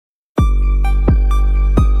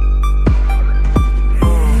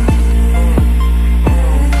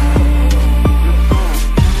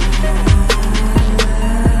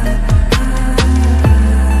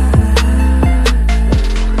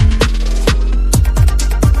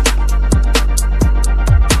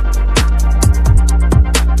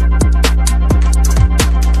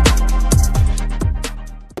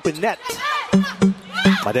net.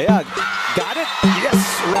 Madayag got it.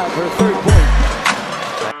 Yes, around her third point.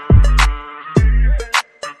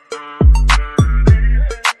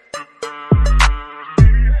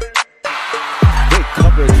 Great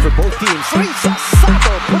coverage for both teams. Risa,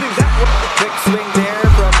 Sato putting that one. Quick swing there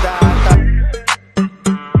from that.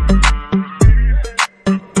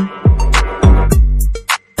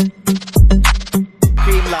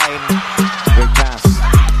 Line. Great pass.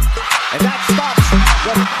 And that stops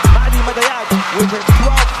the Maddie Madayag with her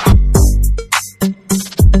 12th.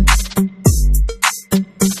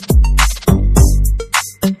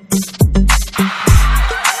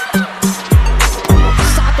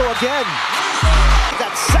 Sato again.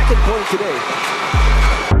 That second point today.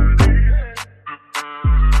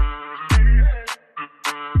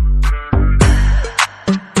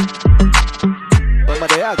 But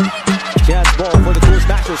Madayag. Chance ball for the cool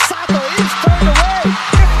smasher. Sato is turned away.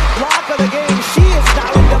 Block of the game. She is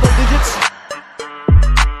now in double digits.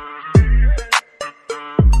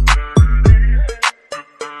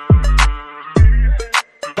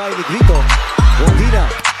 By Negrito. Wondina.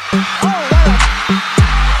 Oh, wow.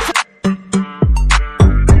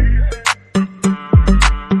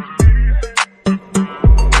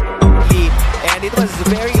 And it was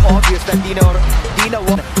very obvious that Dina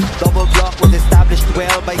won. Double block was established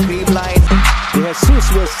well by Creamline.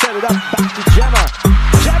 Jesus will set it up back to Gemma.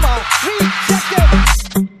 Gemma, rejected.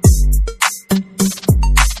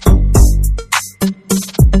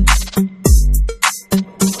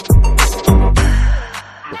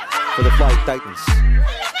 For the Flying Titans.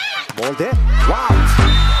 Ball there. Wow.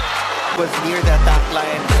 Was near the attack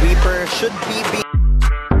line. Sweeper should be.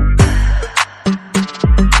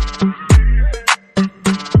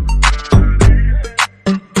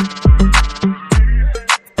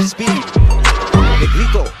 Speed.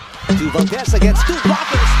 Negrito to Valdez against two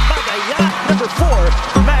blockers. Madayag, number 4,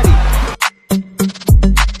 Maddie.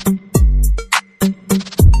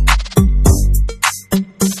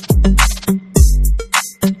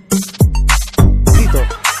 Negrito.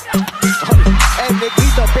 And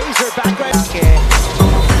Negrito pays her back right. Okay.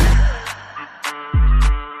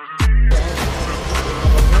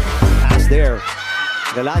 Pass there.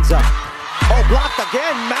 Galanza. Oh, blocked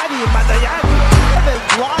again. Maddie Madayag. 7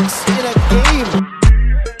 blocks in a game.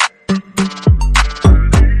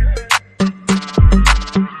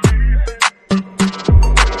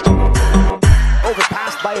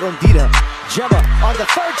 Overpassed by Rondina. Gemma on the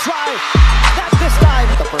third try. Not this time.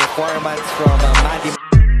 The performance from Maddie.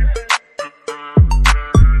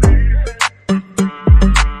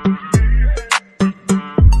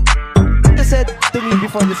 She said to me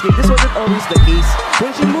before this game, this wasn't always the case.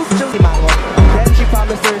 When she moved to Limango, then she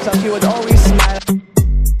promised herself she would always smile.